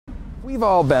We've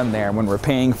all been there when we're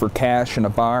paying for cash in a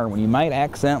bar, when you might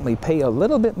accidentally pay a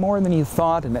little bit more than you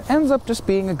thought and it ends up just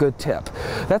being a good tip.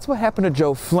 That's what happened to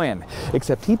Joe Flynn,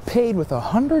 except he paid with a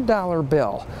 $100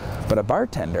 bill. But a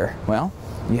bartender, well,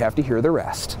 you have to hear the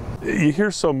rest. You hear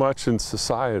so much in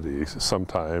society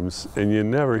sometimes, and you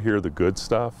never hear the good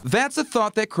stuff. That's a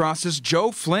thought that crosses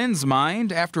Joe Flynn's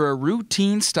mind after a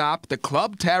routine stop at the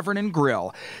Club Tavern and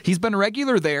Grill. He's been a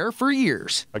regular there for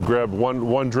years. I grabbed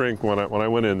one drink when I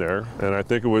went in there, and I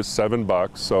think it was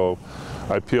 $7, so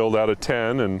I peeled out a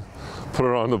 10 and put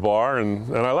it on the bar,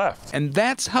 and I left. And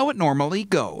that's how it normally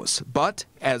goes. But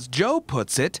as Joe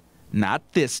puts it, not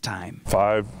this time.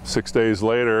 5-6 days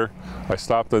later, I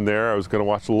stopped in there. I was going to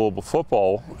watch a little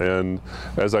football, and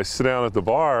as I sit down at the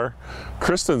bar,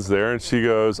 Kristen's there, and she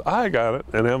goes, "I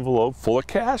got an envelope full of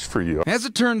cash for you." As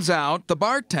it turns out, the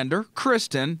bartender,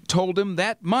 Kristen, told him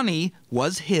that money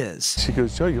was his. She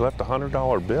goes, "Joe, you left a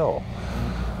 $100 bill."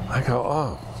 I go,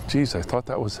 "Oh, geez, I thought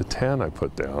that was a 10 I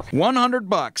put down."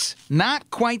 $100, not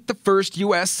quite the first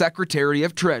U.S. Secretary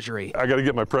of Treasury. I got to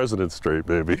get my president straight,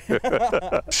 baby.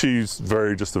 She's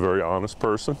just a very honest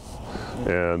person.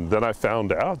 And then I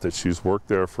found out that she's worked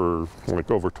there for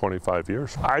like over 25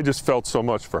 years. I just felt so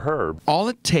much for her. All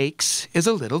it takes is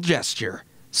a little gesture.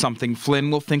 Something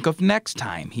Flynn will think of next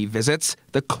time he visits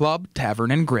the Club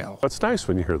Tavern and Grill. It's nice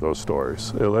when you hear those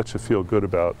stories. It lets you feel good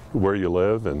about where you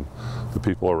live and the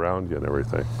people around you and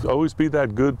everything. Always be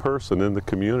that good person in the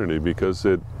community because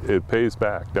it pays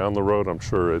back. Down the road, I'm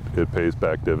sure it pays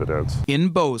back dividends. In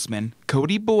Bozeman,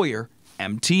 Cody Boyer,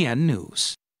 MTN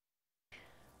News.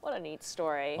 What a neat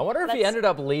story. I wonder if he ended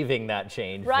up leaving that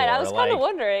change. Right, for I was kind of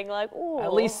wondering, like, ooh.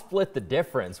 At least split the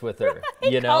difference with her,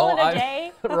 Right, you know? call it a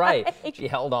day. Right. She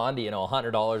held on to,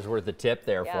 $100 worth of tip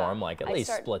there for him. Like, at I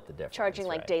least split the difference. Charging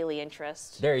like daily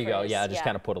interest. There you go. Yeah, just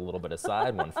kind of put a little bit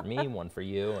aside, one for me, one for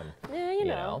you,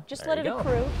 and just let it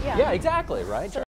accrue. Yeah, exactly, right?